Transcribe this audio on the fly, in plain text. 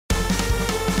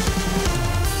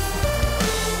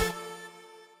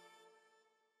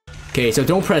Okay, so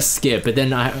don't press skip, but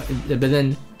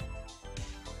then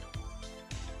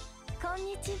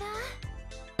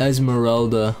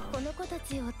Esmeralda.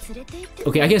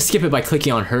 Okay, I can skip it by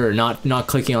clicking on her, not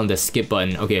clicking on the skip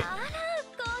button. Okay.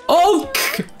 Oh!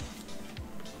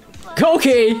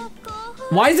 Okay!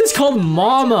 Why is this called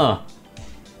Mama?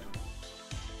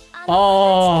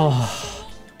 Oh,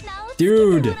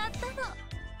 dude.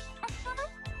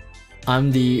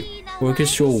 I'm the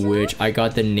orchestral witch. I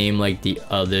got the name like the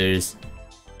others.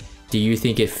 Do you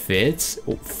think it fits?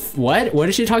 What? What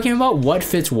is she talking about? What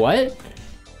fits what?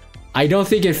 I don't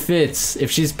think it fits. If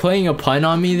she's playing a pun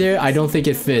on me there, I don't think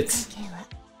it fits.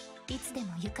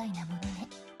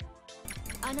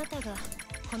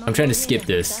 I'm trying to skip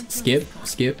this. Skip,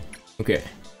 skip. Okay.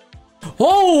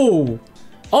 Oh!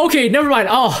 Okay, never mind.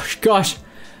 Oh, gosh.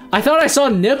 I thought I saw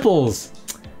nipples.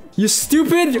 You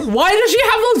stupid. Why does she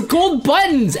have those gold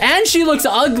buttons? And she looks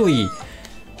ugly.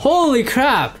 Holy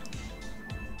crap.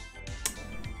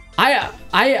 I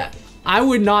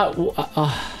would not...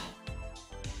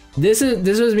 This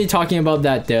was me talking about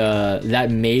that that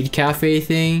maid cafe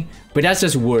thing, but that's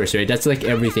just worse, right? That's like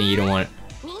everything you don't want.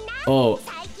 Oh,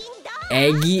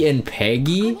 Eggy and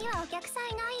Peggy?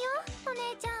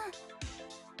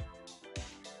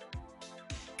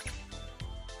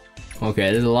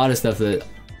 Okay, there's a lot of stuff that...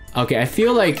 Okay, I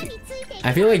feel like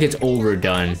it's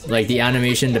overdone. Like the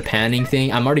animation, the panning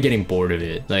thing, I'm already getting bored of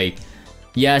it. Like,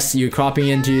 yes, you're cropping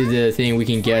into the thing, we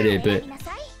can get it, but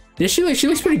she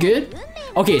looks pretty good.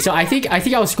 Okay, so I think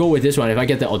I'll go with this one if I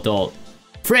get the adult.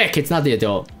 Frick, it's not the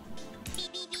adult.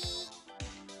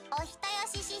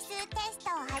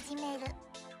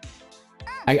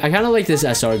 I kind of like this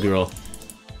SR girl.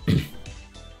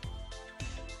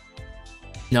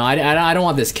 No, I don't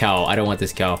want this cow. I don't want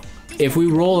this cow. If we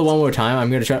roll it one more time, I'm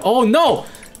gonna try. Oh no!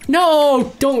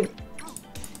 No! Don't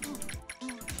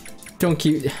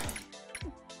keep.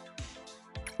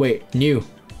 Wait, new.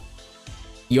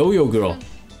 Yo-yo girl.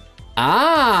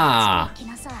 Ah!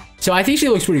 So I think she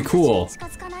looks pretty cool.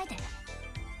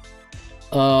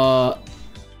 Oh,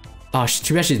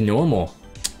 too bad she's normal.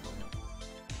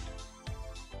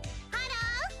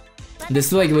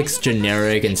 This like looks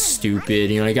generic and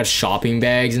stupid. You know, you got shopping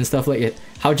bags and stuff like it.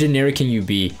 How generic can you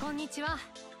be?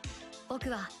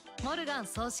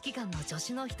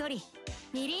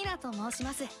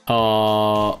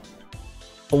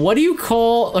 What do you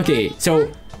call? Okay,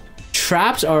 so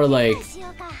traps are like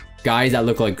guys that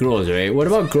look like girls, right? What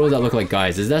about girls that look like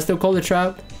guys? Is that still called a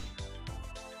trap?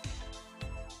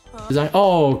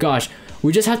 Oh gosh,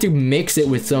 we just have to mix it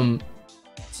with some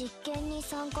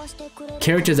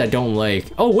characters I don't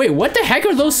like. Oh wait, what the heck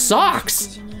are those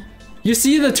socks? You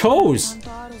see the toes?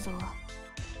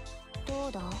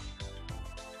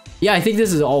 Yeah, I think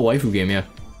this is all waifu game, yeah.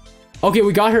 Okay,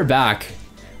 we got her back.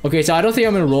 Okay, so I don't think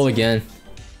I'm gonna roll again.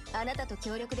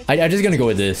 I'm just gonna go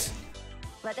with this.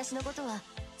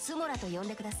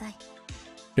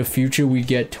 The future we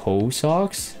get toe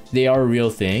socks? They are a real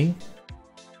thing?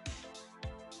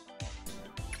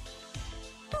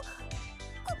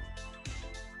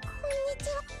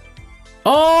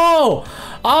 Oh!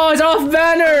 Oh, it's off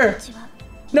banner!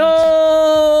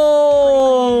 No!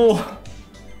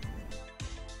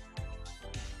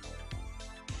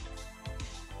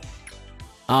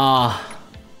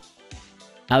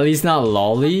 At least not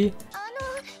lolly.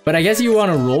 But I guess you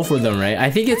want to roll for them, right? I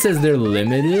think it says they're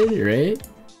limited, right?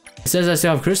 It says I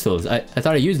still have crystals. I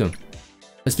thought I used them.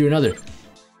 Let's do another.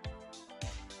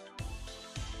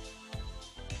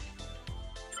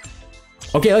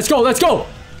 Okay, let's go, let's go!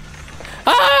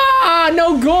 Ah!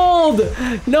 No gold!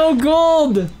 No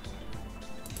gold!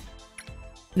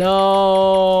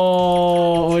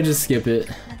 No! We'll just skip it.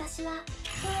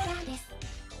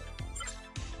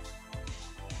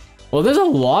 Well, there's a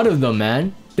lot of them,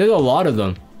 man. There's a lot of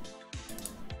them.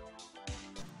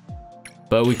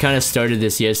 But we kind of started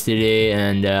this yesterday,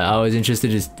 and I was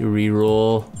interested to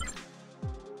re-roll.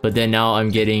 But then now I'm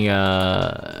getting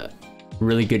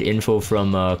really good info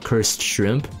from Cursed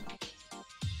Shrimp.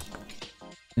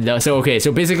 So okay,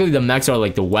 so basically the mechs are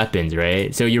like the weapons,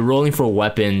 right? So you're rolling for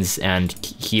weapons and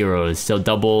heroes. So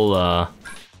double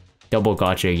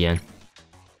gacha again.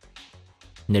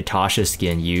 Natasha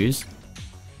skin, use.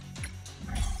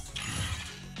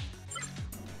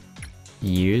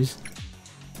 Use.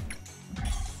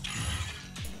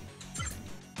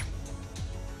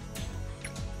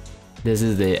 This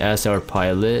is the SR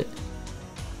pilot.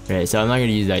 Right, so I'm not gonna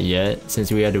use that yet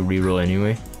since we had to reroll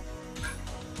anyway.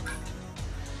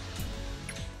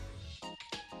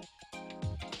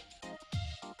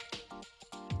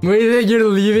 What do you think? You're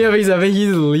leaving epic 7?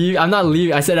 He's leaving. I'm not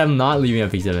leaving. I said I'm not leaving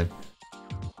epic 7.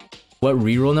 What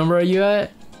reroll number are you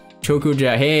at?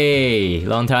 Chokuja, hey,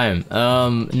 long time.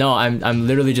 No, I'm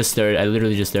literally just started. I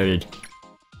literally just started.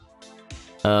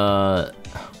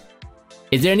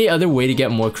 Is there any other way to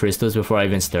get more crystals before I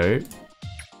even start?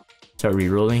 Start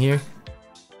rerolling here.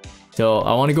 So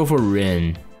I want to go for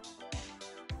Rin.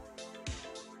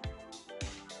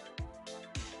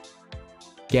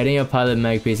 Getting a pilot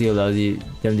mech basically allows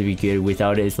them to be good.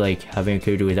 Without it, it's like having a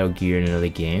character without gear in another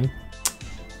game.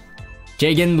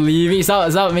 Jagan leaving.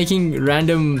 Stop making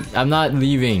random. I'm not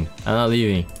leaving. I'm not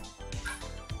leaving.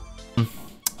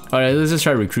 Alright, let's just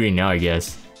try recruiting now, I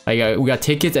guess. We got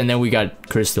tickets and then we got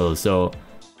crystals, so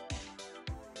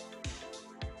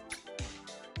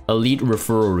elite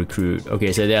referral recruit.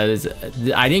 Okay, so yeah,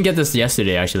 I didn't get this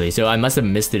yesterday actually, so I must have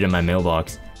missed it in my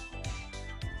mailbox.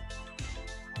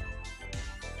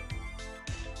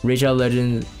 Rachel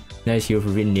Legend, nice hero for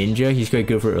Ninja. He's quite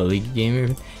good for early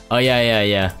gamer. Oh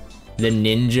yeah. The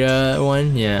ninja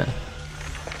one, yeah.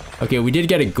 Okay, we did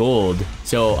get a gold,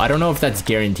 so I don't know if that's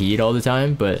guaranteed all the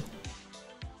time, but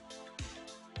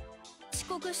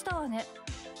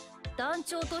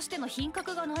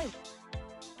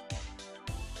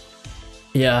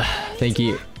yeah, thank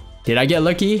you. Did I get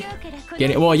lucky?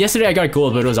 Well, yesterday I got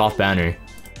gold, but it was off banner.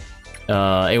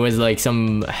 It was like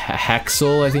some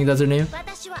Hexel, I think that's her name.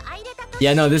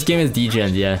 Yeah, no, this game is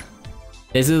degen, yeah.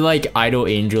 This is like Idol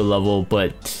Angel level,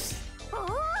 but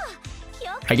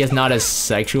I guess not as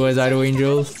sexual as Idol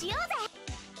Angels.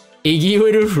 Iggy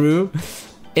with a fruit.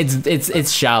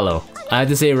 It's shallow. I have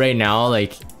to say right now,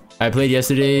 like I played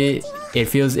yesterday, it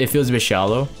feels a bit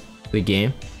shallow, the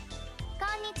game.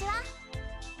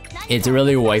 It's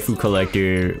really a waifu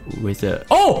collector with a—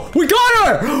 oh! We got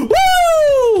her!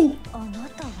 Woo!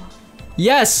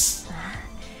 Yes!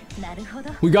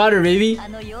 We got her, baby!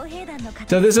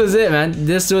 So this was it, man.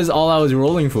 This was all I was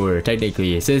rolling for,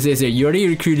 technically. So it says you already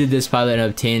recruited this pilot and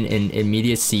obtained an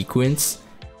immediate sequence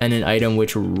and an item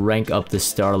which rank up the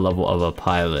star level of a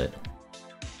pilot.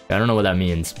 I don't know what that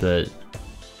means, but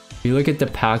if you look at the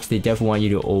packs, they definitely want you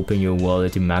to open your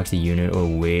wallet to max the unit or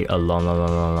wait a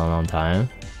long time.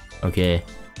 Okay.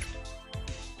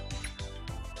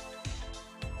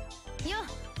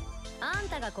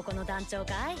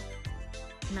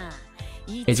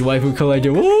 It's waifu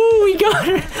collector. Woo, we got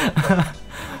her!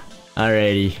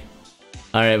 Alrighty.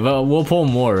 Alright, but we'll pull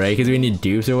more, right? Because we need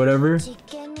dupes or whatever.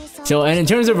 So, and in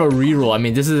terms of a reroll, I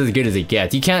mean, this is as good as it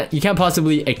gets. You can't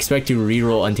possibly expect to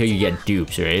reroll until you get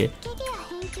dupes, right?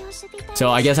 So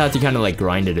I guess I have to kind of like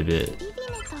grind it a bit.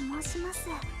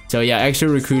 So yeah, extra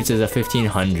recruits is a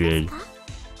 1500.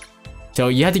 So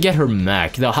you have to get her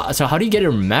mech. So how do you get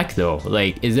her mech though?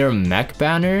 Like, is there a mech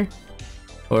banner?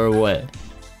 Or what?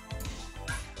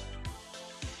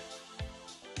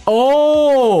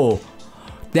 Oh!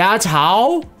 That's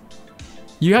how?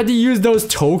 You had to use those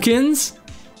tokens?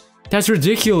 That's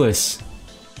ridiculous.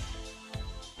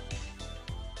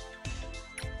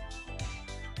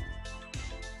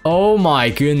 Oh my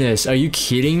goodness, are you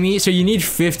kidding me? So you need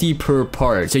 50 per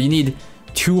part. So you need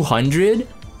 200?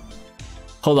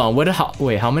 Hold on,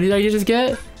 wait, how many did I just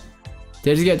get?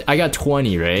 I got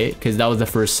 20, right? Because that was the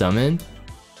first summon.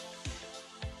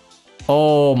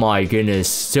 Oh my goodness.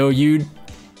 So you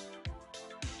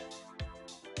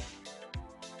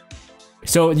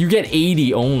get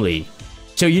 80 only.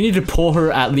 So you need to pull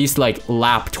her at least like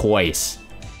lap twice,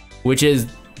 which is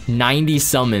 90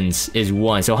 summons is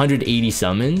one, so 180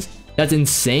 summons. That's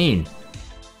insane.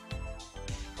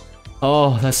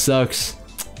 Oh, that sucks.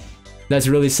 That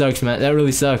really sucks, man. That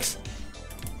really sucks.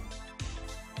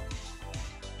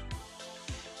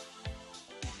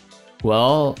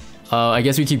 Well, I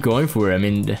guess we keep going for it. I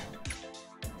mean,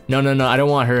 no, I don't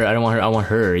want her. I want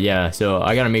her. Yeah, so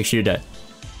I gotta make sure that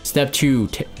step 2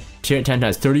 10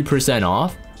 times 30%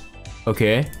 off.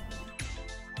 Okay.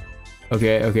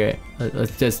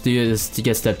 Let's just do this to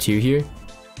get step 2 here.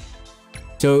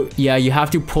 So yeah, you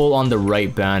have to pull on the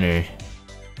right banner.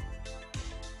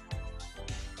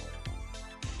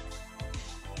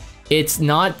 It's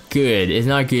not good. It's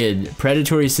not good.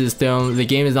 Predatory system. The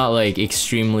game is not like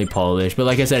extremely polished, but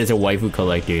like I said, it's a waifu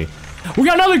collector. We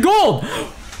got another gold!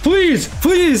 Please,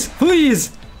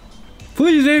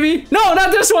 baby. No,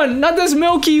 not this one. Not this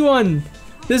milky one.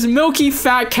 This milky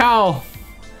fat cow.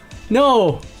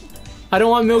 No. I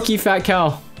don't want milky fat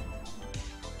cow.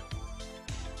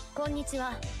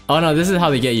 Oh no, this is how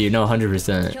they get you. No,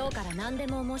 100%.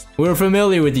 We're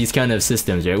familiar with these kind of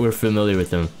systems, right? We're familiar with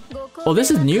them. Oh,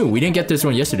 this is new. We didn't get this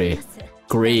one yesterday.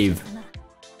 Grave.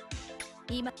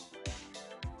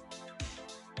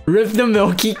 Rip the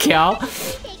milky cow.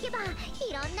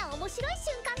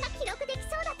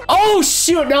 Oh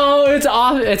shoot, no, it's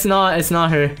off. It's not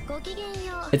her.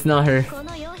 It's not her.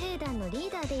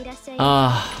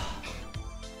 Ah.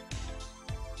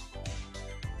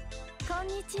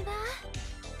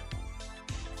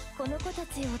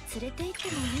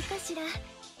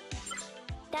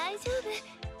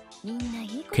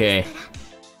 Okay.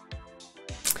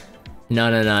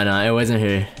 No, it wasn't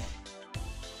her.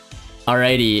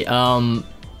 Alrighty,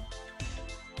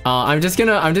 I'm just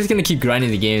gonna keep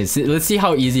grinding the game. Let's see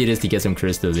how easy it is to get some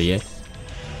crystals, okay?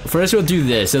 First we'll do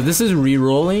this. So this is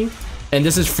re-rolling, and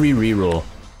this is free re-roll.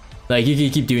 Like, you can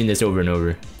keep doing this over and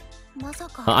over.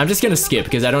 I'm just gonna skip,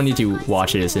 because I don't need to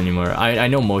watch this anymore. I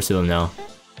know most of them now.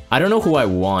 I don't know who I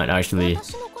want, actually.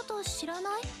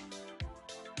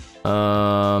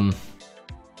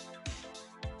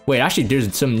 Wait, actually,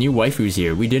 there's some new waifus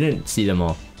here. We didn't see them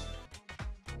all.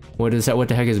 What is that? What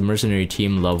the heck is mercenary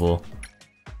team level?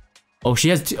 Oh, she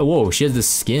has. Whoa, she has the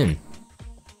skin.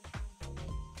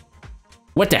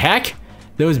 What the heck?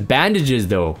 Those bandages,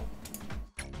 though.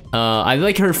 I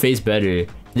like her face better.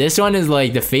 This one is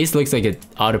like the face looks like it's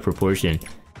out of proportion.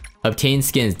 Obtain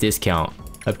skins discount.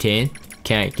 Obtain.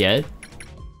 Can't get.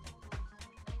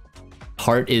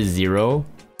 Heart is 0.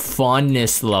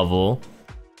 Fondness level.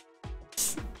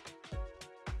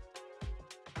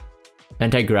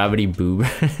 Anti-gravity boob.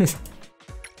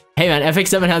 Hey man,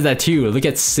 FX7 has that too. Look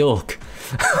at Silk.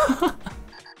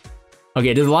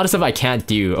 Okay, there's a lot of stuff I can't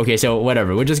do. Okay, so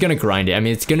whatever. We're just gonna grind it. I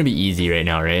mean, it's gonna be easy right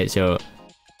now, right? So,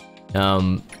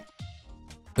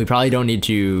 we probably don't need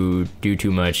to do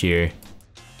too much here.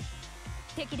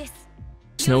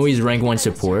 Snowy's rank 1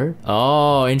 support.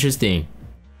 Oh, interesting.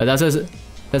 That's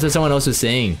what someone else was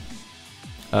saying.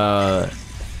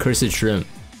 Cursed Shrimp.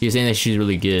 He was saying that she's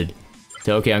really good.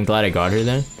 So okay, I'm glad I got her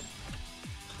then.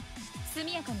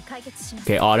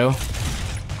 Okay, auto.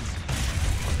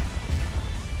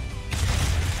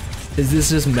 Is this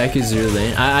just Mech Azure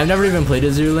Lane? I've never even played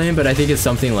Azure Lane, but I think it's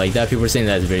something like that. People are saying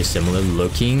that it's very similar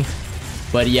looking.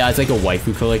 But yeah, it's like a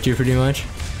waifu collector pretty much.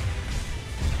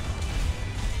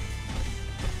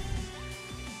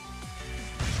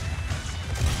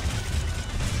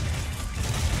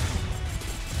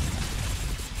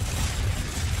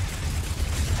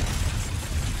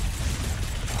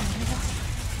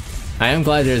 I am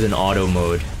glad there's an auto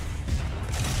mode.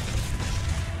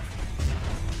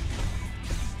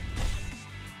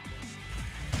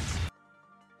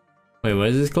 Wait, what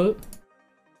is this clip?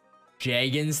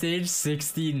 Jagan stage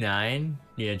 69?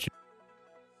 Yeah.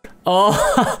 Oh!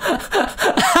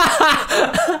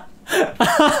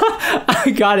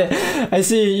 I got it. I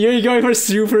see. You're going for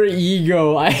super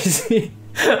ego. I see.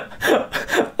 The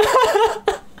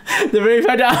very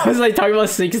fact that I was like talking about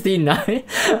 69.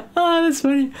 Oh, that's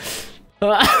funny.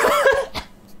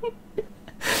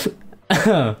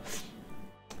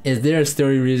 Is there a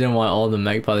story reason why all the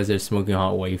mech pilots are smoking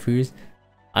hot waifus?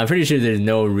 I'm pretty sure there's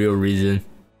no real reason.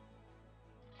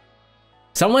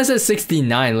 Someone said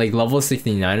 69, like level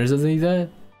 69 or something like that.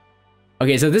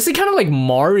 Okay, so this is kind of like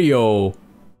Mario.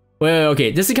 Wait,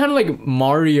 okay, this is kind of like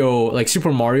Mario, like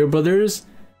Super Mario Brothers.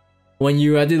 When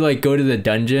you had to like go to the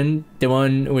dungeon, the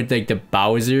one with like the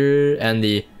Bowser and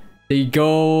the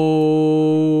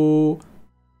go.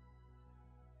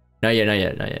 Not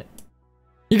yet.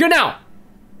 You go now.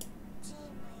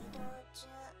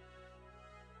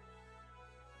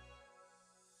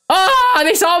 Ah,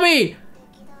 they saw me.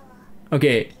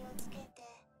 Okay.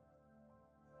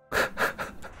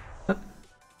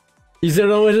 You said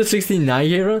what was it, 69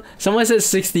 here? Someone said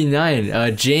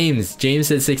 69. James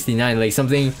said 69. Like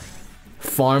something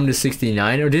farmed to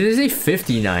 69, or did it say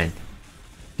 59? Did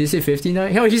he say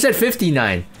 59? No, he said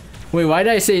 59. Wait, why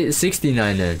did I say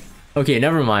 69 then? Okay,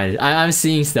 never mind. I'm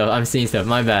seeing stuff.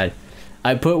 My bad.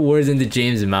 I put words into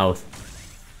James' mouth.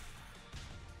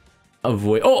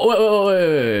 Avoid. Oh,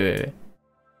 wait.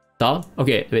 Stop.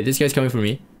 Okay, wait. This guy's coming for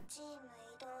me.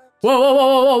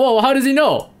 Whoa. How does he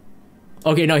know?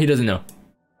 Okay, no, he doesn't know.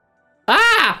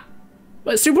 Ah!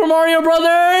 But Super Mario Brothers!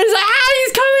 Ah,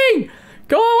 he's coming!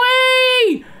 Go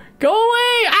away! Go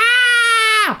away!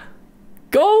 Ah!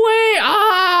 Go away!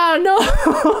 Ah, no!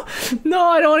 No,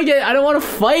 I don't want to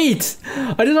fight!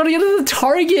 I just want to get to the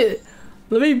target!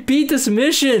 Let me beat this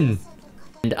mission!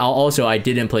 And also, I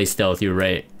didn't play stealth, you're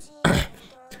right.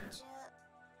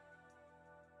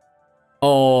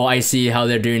 Oh, I see how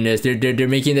they're doing this. They're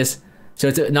making this so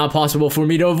it's not possible for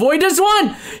me to avoid this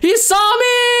one! He saw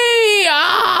me!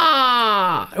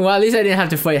 Ah! Well, at least I didn't have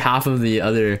to fight half of the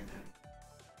other.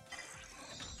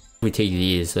 We take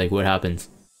these, like what happens?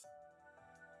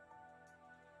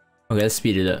 Okay, let's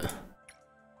speed it up.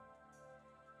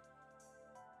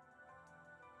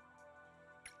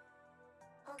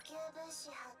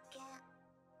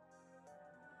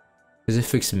 Does it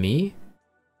fix me?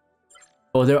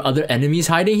 Oh, there are other enemies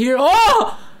hiding here?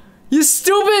 Oh! You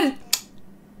stupid!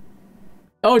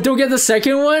 Oh, don't get the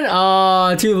second one?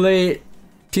 Ah, too late.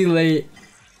 Too late.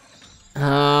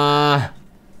 Ah.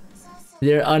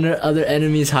 There are other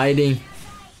enemies hiding.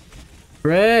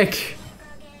 Frick!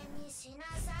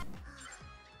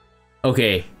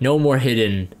 Okay, no more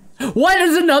hidden. What?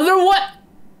 There's another one?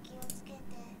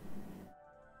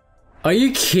 Are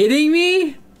you kidding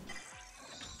me?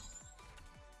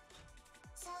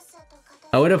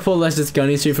 I would have pulled less this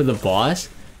gunny straight for the boss.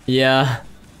 Yeah.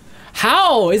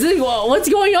 How? Is it? What's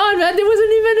going on, man? There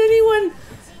wasn't even anyone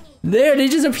there. They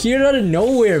just appeared out of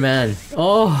nowhere, man.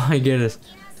 Oh my goodness.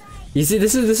 You see,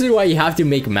 this is why you have to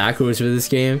make macros for this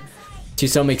game to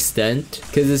some extent,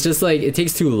 because it's just like it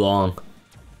takes too long.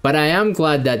 But I am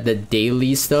glad that the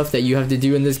daily stuff that you have to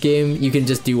do in this game, you can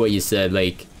just do what you said,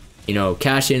 like, you know,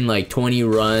 cash in like 20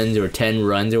 runs or 10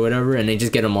 runs or whatever, and then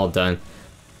just get them all done.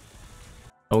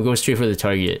 I'll go straight for the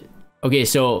target. Okay,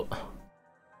 so...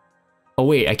 Oh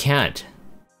wait, I can't.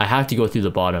 I have to go through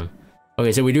the bottom.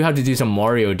 Okay, so we do have to do some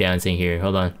Mario dancing here.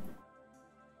 Hold on.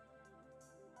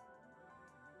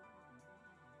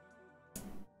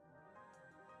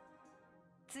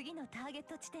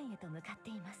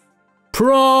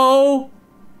 Pro!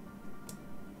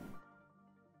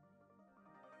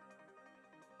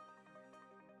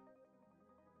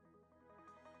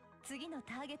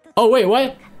 Oh wait,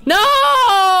 what?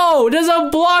 No! There's a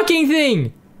blocking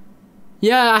thing!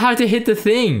 Yeah, I have to hit the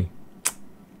thing.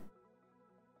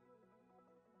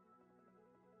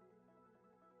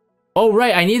 Oh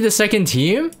right, I need the second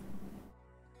team?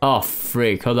 Oh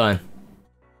frick, hold on.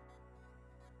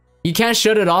 You can't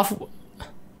shut it off?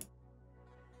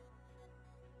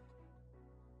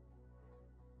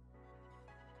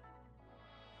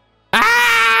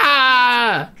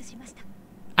 Ah!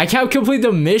 I can't complete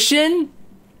the mission?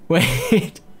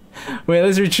 Wait. Wait,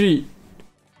 let's retreat.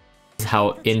 This is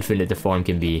how infinite the form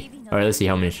can be. Alright, let's see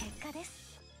how much.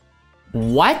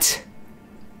 What?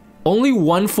 Only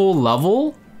one full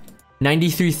level?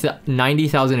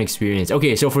 90,000 experience.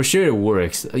 Okay, so for sure it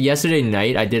works. Yesterday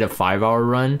night, I did a 5-hour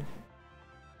run.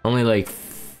 Only like...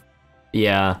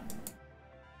 Yeah.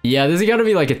 Yeah, this has gotta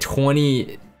be like a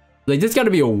 20... Like, this gotta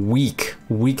be a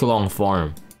week-long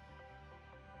farm.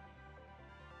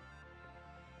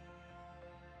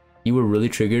 You were really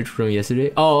triggered from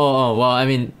yesterday? Oh, well, I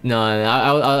mean, no,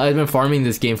 I've been farming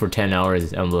this game for 10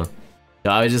 hours, Emblem.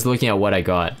 So I was just looking at what I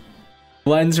got.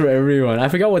 Lens for everyone. I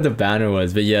forgot what the banner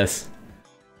was, but yes.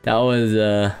 That was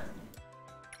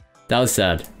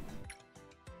sad.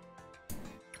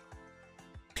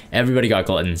 Everybody got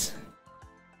gluttons.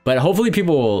 But hopefully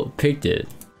people picked it.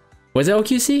 Was it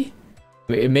OQC?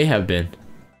 It may have been.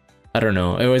 I don't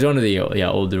know. It was one of the, yeah,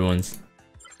 older ones.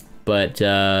 But,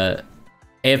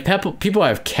 if people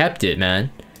have kept it,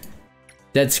 man.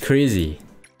 That's crazy.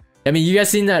 I mean, you guys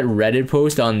seen that Reddit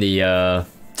post on the,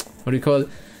 what do you call it?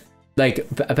 Like,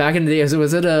 back in the day,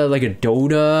 was it like a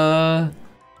Dota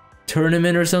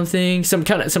tournament or something? Some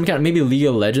kind of, maybe League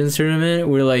of Legends tournament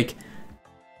where like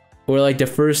the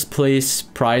first place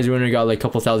prize winner got like a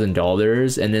couple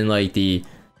 $1,000, and then like the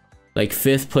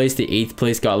 5th place to 8th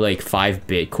place got like 5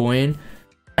 Bitcoin.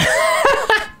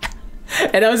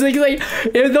 And I was thinking, like,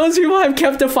 if those people have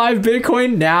kept the 5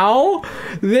 Bitcoin now,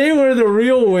 they were the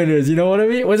real winners, you know what I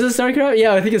mean? Was it StarCraft?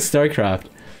 Yeah, I think it's StarCraft.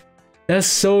 That's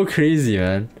so crazy,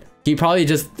 man. He probably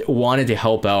just wanted to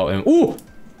help out and... Ooh!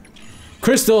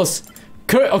 Crystals!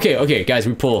 Okay, guys,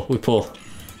 we pull.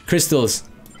 Crystals.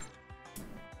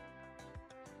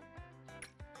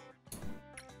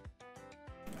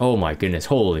 Oh my goodness,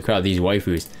 holy crap, these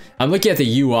waifus. I'm looking at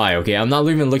the UI, okay? I'm not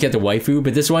even looking at the waifu,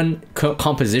 but this one,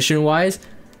 composition-wise,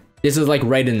 this is like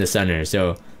right in the center,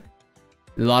 so...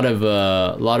 A lot of,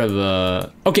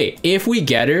 okay, if we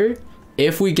get her,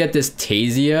 if we get this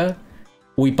Tasia,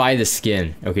 we buy the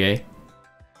skin, okay?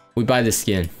 We buy the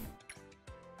skin.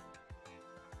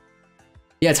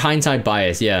 Yeah, it's hindsight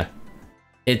bias, yeah.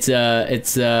 It's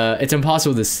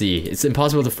impossible to see. It's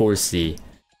impossible to foresee.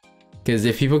 Because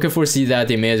if people could foresee that,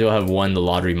 they may as well have won the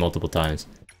lottery multiple times.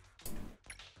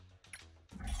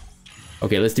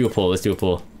 Okay, let's do a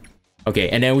pull. Okay,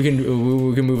 and then we can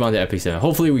move on to Epic 7.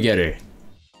 Hopefully we get her.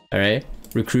 Alright,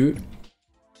 recruit.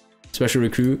 Special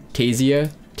recruit. Tasia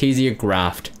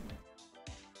Graft.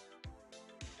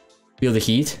 Feel the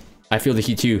heat? I feel the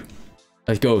heat too.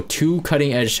 Let's go. 2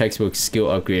 cutting edge textbook skill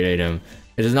upgrade item.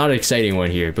 It is not an exciting one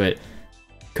here, but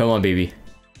come on, baby.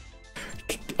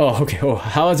 Oh, okay. Oh,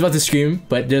 I was about to scream,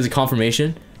 but there's a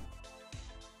confirmation.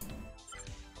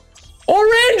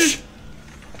 Orange!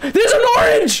 There's an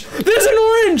orange! There's an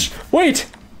orange! Wait!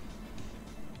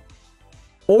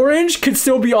 Orange could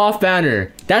still be off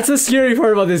banner. That's the scary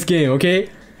part about this game, okay?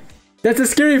 That's the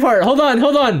scary part. Hold on,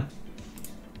 hold on.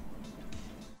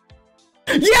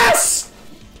 Yes!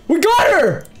 We got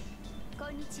her!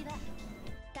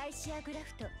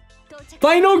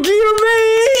 Final gear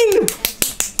main!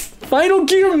 Final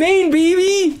gear main,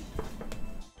 baby!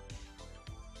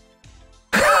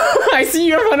 I see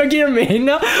your final gear main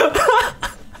now.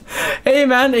 Hey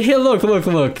man, hey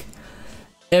look.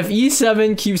 If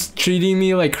E7 keeps treating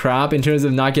me like crap in terms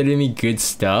of not getting me good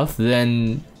stuff,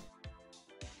 then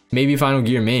maybe final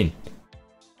gear main.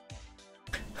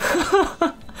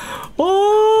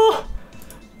 Oh,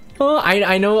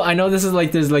 I know this is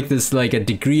like there's like a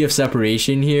degree of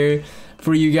separation here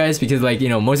for you guys, because like, you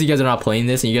know, most of you guys are not playing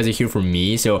this and you guys are here for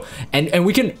me. So and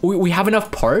we have enough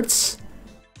parts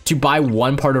to buy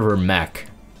one part of her mech.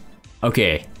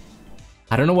 Okay,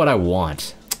 I don't know what I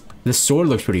want. The sword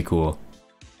looks pretty cool.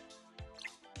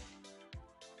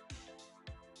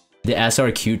 The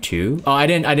SR cute too. Oh, I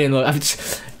didn't look.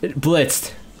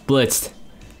 Blitzed.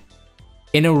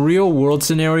 In a real world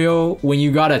scenario, when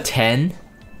you got a 10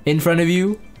 in front of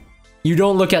you, you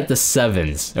don't look at the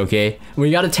 7s, okay? When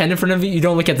you got a 10 in front of you, you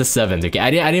don't look at the 7s, okay? I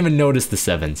didn't even notice the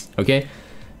 7s, okay?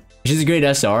 She's a great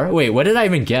SR. Wait, what did I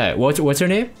even get? What's her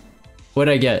name? What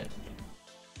did I get?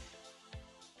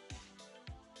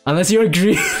 Unless you're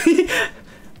greedy.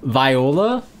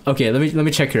 Viola? Okay, let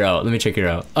me check her out.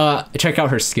 Check out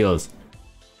her skills.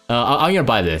 I'm gonna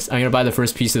buy this. I'm gonna buy the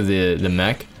first piece of the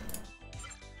mech.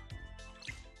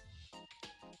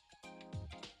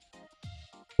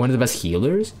 One of the best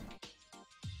healers?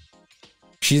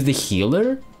 She's the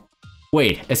healer?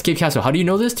 Wait, Escape Castle, how do you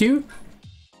know this too?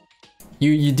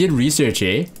 You did research,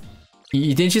 eh?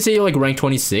 Didn't you say you're like rank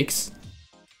 26?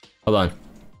 Hold on.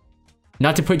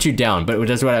 Not to put you down, but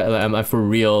that's what I'm for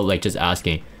real, like, just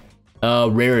asking.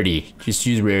 Rarity. Just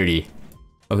use rarity.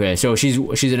 Okay, so she's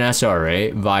an SR,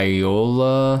 right?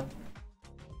 Viola.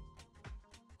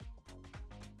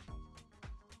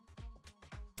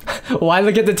 Why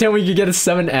look at the 10 when you could get a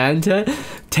 7 and 10?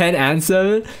 10 and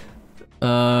 7?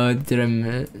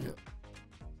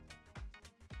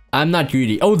 I'm not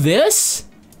greedy. Oh, this?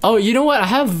 Oh, you know what? I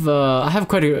have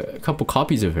quite a couple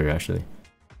copies of her actually.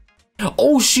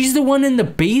 Oh, she's the one in the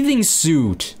bathing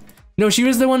suit. No, she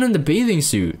was the one in the bathing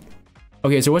suit.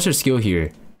 Okay, so what's her skill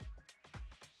here?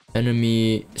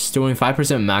 Enemy storing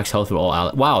 5% max health of all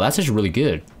allies. Wow, that's actually really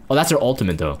good. Oh, that's her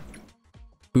ultimate though.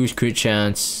 Boost crit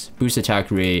chance, boost attack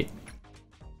rate.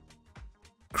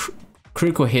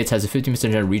 Critical hits has a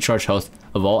 15% recharge health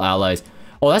of all allies.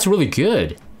 Oh, that's really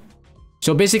good.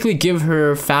 So basically give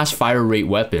her fast fire rate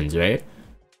weapons, right?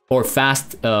 Or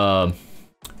fast, yeah,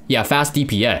 fast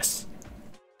DPS.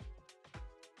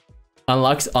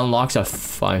 Unlocks a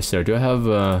 5-star. Do I have,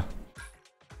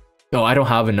 no, I don't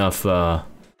have enough,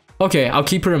 okay, I'll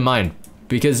keep her in mind.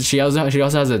 Because she also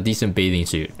has a decent bathing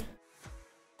suit.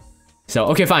 So,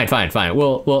 okay, fine.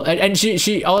 Well, and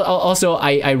she also,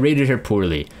 I rated her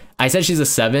poorly. I said she's a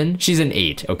 7, she's an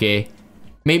 8, okay?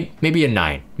 Maybe a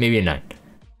 9, maybe a 9.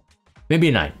 Maybe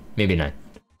a 9.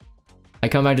 I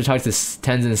come back to talk to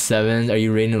 10s and 7s. Are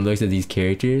you rating the looks of these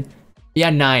characters?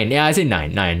 Yeah, 9. Yeah, I say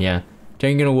 9, yeah.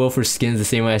 Dragon gonna will for skins the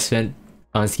same way I spent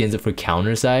on skins for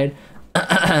counter side.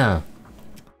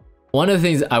 One of the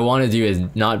things I want to do is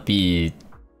not be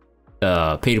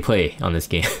pay to play on this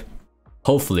game.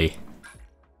 Hopefully.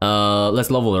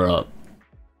 Let's level her up.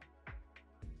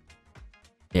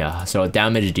 Yeah, so a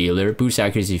damage dealer, boost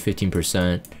accuracy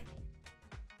 15%.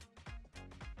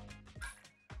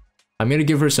 I'm gonna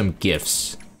give her some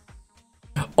gifts.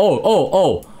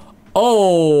 Oh!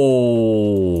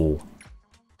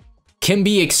 Can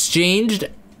be exchanged.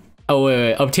 Oh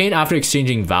wait. Obtain after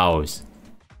exchanging vows.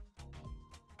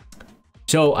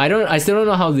 So I still don't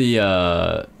know how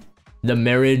the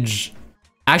marriage.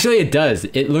 Actually, it does.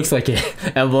 It looks like it.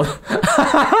 Emblem.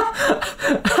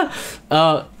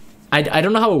 I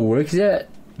don't know how it works yet,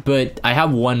 but I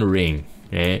have one ring,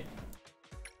 right?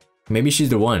 Maybe she's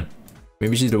the one.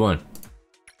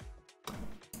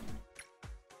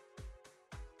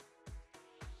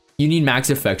 You need max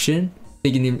affection?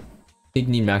 Think you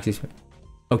need max affection.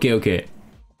 Okay.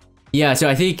 Yeah, so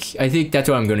I think that's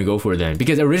what I'm gonna go for then.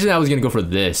 Because originally I was gonna go for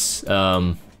this.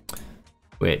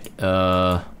 Wait,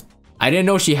 I didn't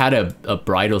know she had a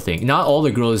bridal thing. Not all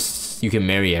the girls you can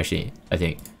marry, actually, I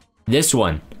think. This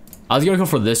one. I was gonna go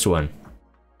for this one.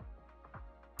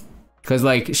 Cause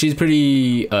like, she's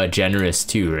pretty generous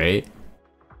too, right?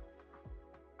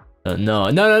 No,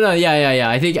 yeah.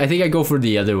 I think I go for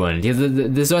the other one. Because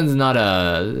this one's not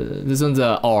a... This one's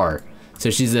a R. So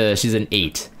she's an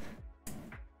 8.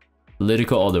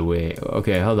 Political all the way.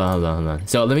 Okay, hold on.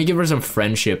 So let me give her some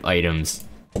friendship items.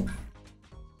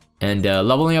 And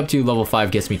leveling up to level 5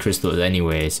 gets me crystals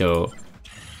anyway, so...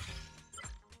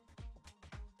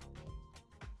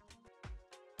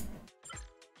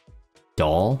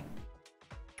 Doll?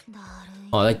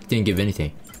 Oh, that didn't give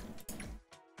anything.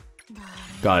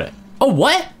 Got it. Oh,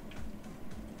 what?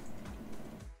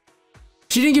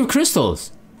 She didn't give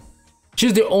crystals.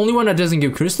 She's the only one that doesn't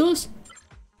give crystals?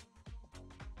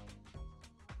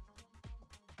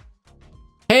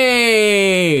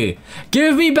 Hey!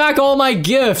 Give me back all my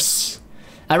gifts!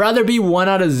 I'd rather be 1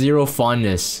 out of 0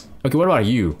 fondness. Okay, what about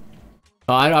you?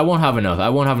 Oh, I won't have enough. I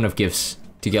won't have enough gifts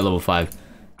to get level 5.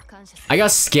 I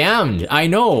got scammed. I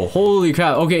know. Holy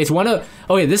crap. Okay, it's one of...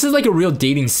 Okay, this is like a real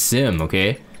dating sim,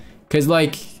 okay? Because,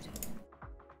 like...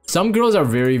 Some girls are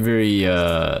very, very,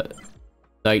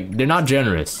 like, they're not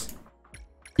generous.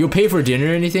 You'll pay for dinner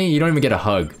or anything, you don't even get a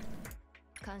hug.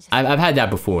 I've had that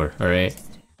before, alright?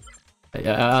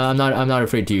 I'm not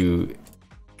afraid to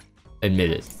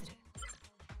admit it.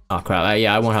 Oh crap,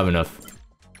 yeah, I won't have enough.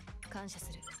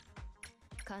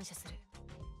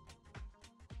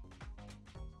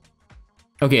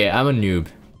 Okay, I'm a noob.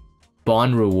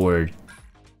 Bond reward.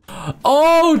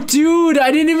 Oh, dude,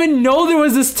 I didn't even know there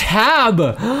was this tab.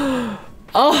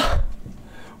 Oh,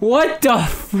 what the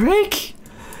frick?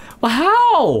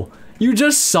 How? You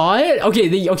just saw it?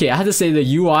 Okay, okay, I have to say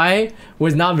the UI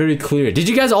was not very clear. Did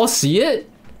you guys all see it?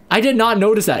 I did not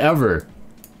notice that ever.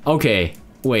 Okay,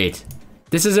 wait.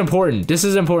 This is important. This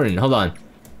is important. Hold on.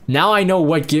 Now I know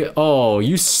what give. Oh,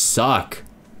 you suck.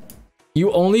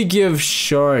 You only give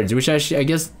shards, which I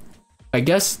guess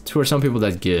for some people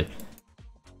that's good.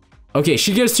 Okay,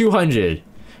 she gives 200.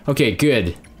 Okay,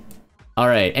 good.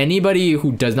 Alright, anybody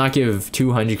who does not give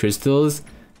 200 crystals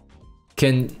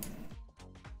can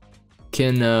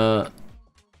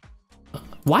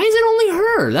why is it only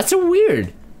her? That's so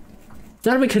weird. It's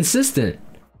not even consistent.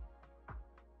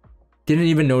 Didn't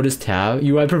even notice tab.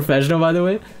 UI professional, by the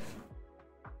way.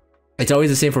 It's always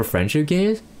the same for friendship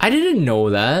games? I didn't know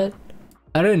that.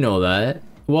 I didn't know that.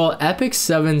 Well, Epic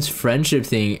 7's friendship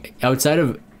thing outside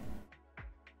of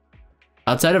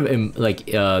like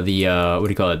the what do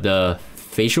you call it, the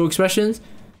facial expressions,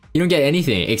 you don't get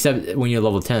anything except when you're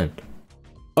level 10.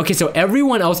 Okay, so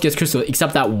everyone else gets crystal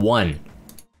except that one.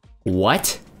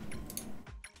 What?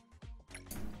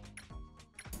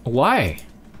 Why?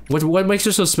 What makes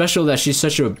her so special that she's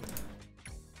such a...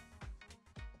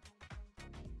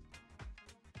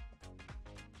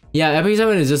 Yeah, Epic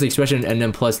 7 is just expression and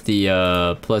then plus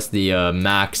the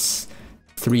max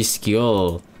 3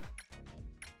 skill.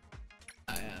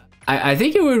 I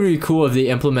think it would be really cool if they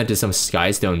implemented some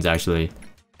sky stones actually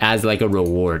as like a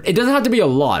reward. It doesn't have to be a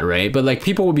lot, right? But like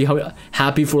people would be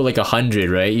happy for like 100,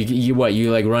 right?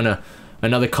 You like run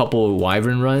another couple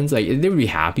wyvern runs, like they would be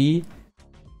happy.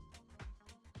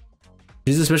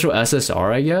 Use a special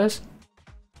SSR, I guess.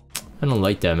 I don't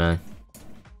like that, man.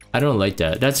 I don't like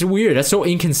that. That's weird. That's so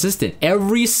inconsistent.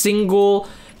 Every single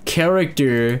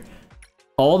character,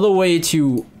 all the way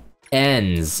to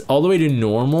ends, all the way to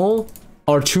normal,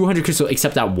 are 200 crystal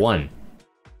except that one.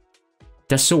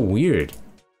 That's so weird.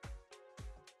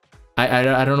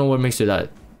 I don't know what makes her that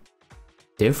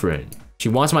different. She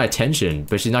wants my attention,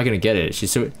 but she's not gonna get it.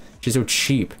 She's so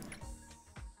cheap.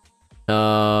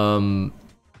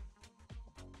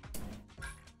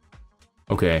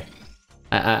 Okay.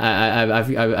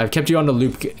 I've kept you on the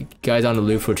loop, guys, on the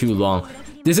loop for too long.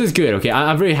 This is good. Okay,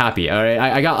 I'm very happy. All right,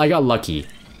 I got lucky.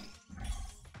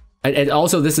 And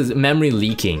also, this is memory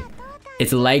leaking.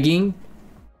 It's lagging.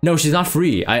 No, she's not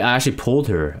free. I actually pulled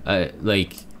her.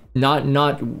 Like I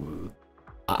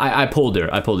pulled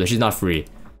her. She's not free.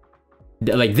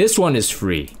 Like this one is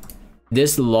free.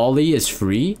 This lolly is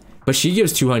free, but she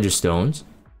gives 200 stones.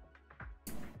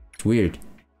 It's weird.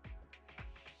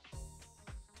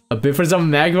 A bit for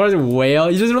some magmars whale.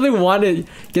 You just really want to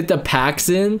get the packs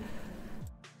in.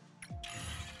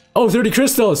 Oh, 30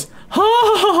 crystals.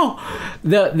 Oh,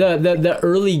 the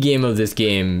early game of this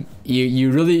game,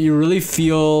 you really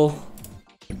feel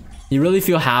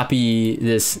happy,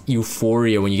 this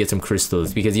euphoria when you get some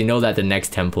crystals, because you know that the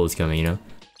next temple is coming, you know?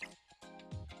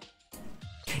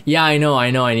 Yeah, I know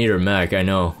I need her mech, I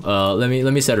know. Let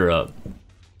me set her up.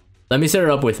 Let me set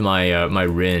her up with my my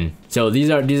Rin. So these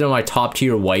are my top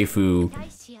tier waifu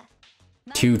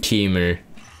 2-teamer.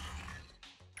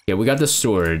 Yeah, we got the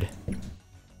sword.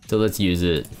 So let's use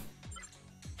it.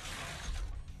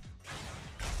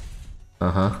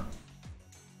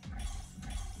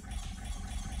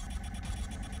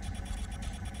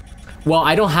 Well,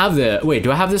 I don't have the... Wait,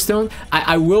 do I have the stone?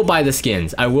 I will buy the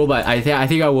skins. I will buy... I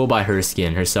think I will buy her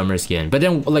skin, her summer skin. But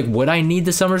then, like, would I need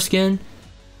the summer skin?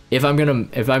 If I'm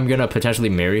gonna potentially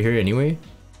marry her anyway?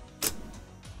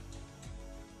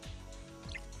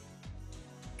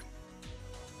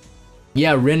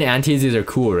 Yeah, Rin anti-Zs are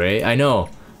cool, right? I know.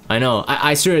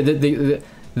 I swear, the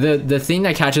thing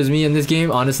that catches me in this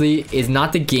game, honestly, is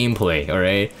not the gameplay,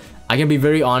 alright? I can be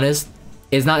very honest.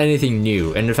 It's not anything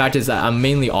new, and the fact is that I'm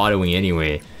mainly autoing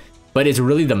anyway. But it's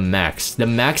really the mechs. The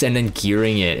mechs and then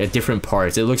gearing it at different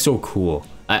parts. It looks so cool.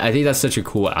 I think that's such a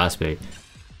cool aspect.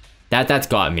 That's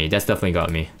got me. That's definitely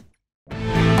got me.